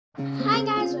Hi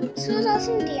guys, welcome to Sue's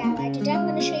Awesome DIY. Today I'm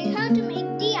going to show you how to make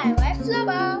DIY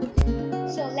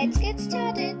flubber. So let's get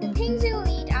started. The things you'll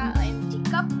need are an empty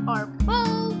cup or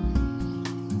bowl,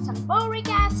 some boric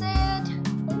acid,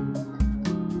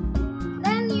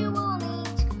 then you will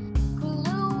need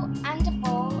glue and a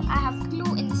bowl. I have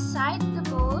glue inside the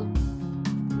bowl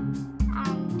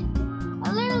and a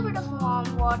little bit of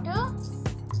warm water.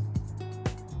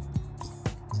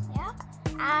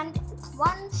 And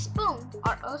 1 spoon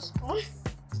or a spoon.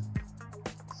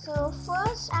 So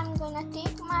first I'm gonna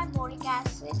take my boric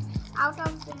acid out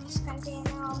of this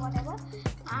container or whatever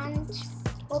and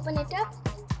open it up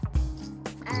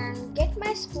and get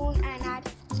my spoon and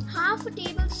add half a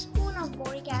tablespoon of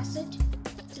boric acid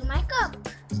to my cup.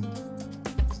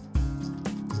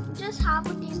 Just half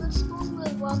a tablespoon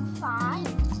will work fine.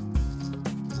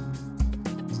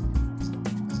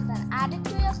 So then add it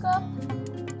to your cup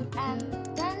and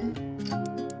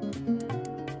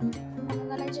I'm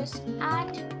gonna just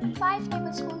add 5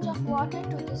 tablespoons of water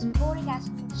to this boric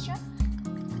acid mixture.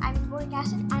 Boric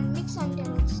acid and mix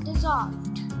until it's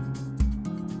dissolved.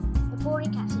 The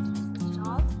boric acid is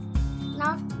dissolved.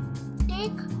 Now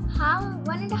take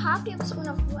 1.5 tablespoon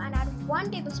of glue and add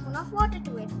 1 tablespoon of water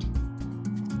to it.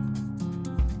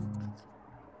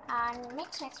 And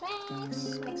mix until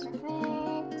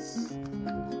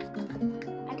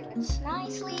it's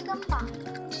nicely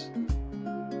combined.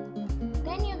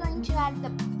 Then you're going to add the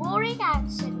boric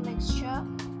acid mixture,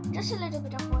 just a little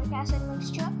bit of boric acid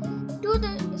mixture, to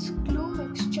this glue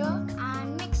mixture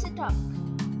and mix it up.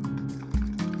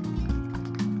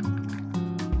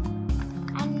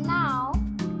 And now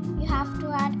you have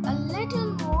to add a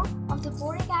little more of the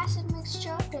boric acid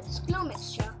mixture to this glue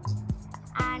mixture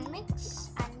and mix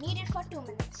and knead it for 2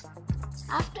 minutes.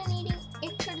 After kneading,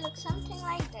 it should look something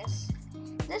like this.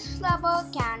 This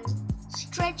flubber can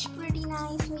stretch pretty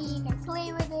nicely. You can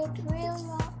play with it really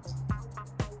well.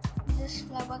 This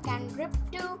flubber can rip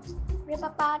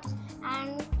apart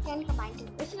and can combine too.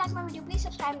 If you like my video, please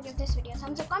subscribe and give this video a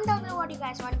thumbs up. Comment down below what you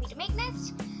guys want me to make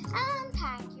next. And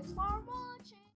thank you for watching.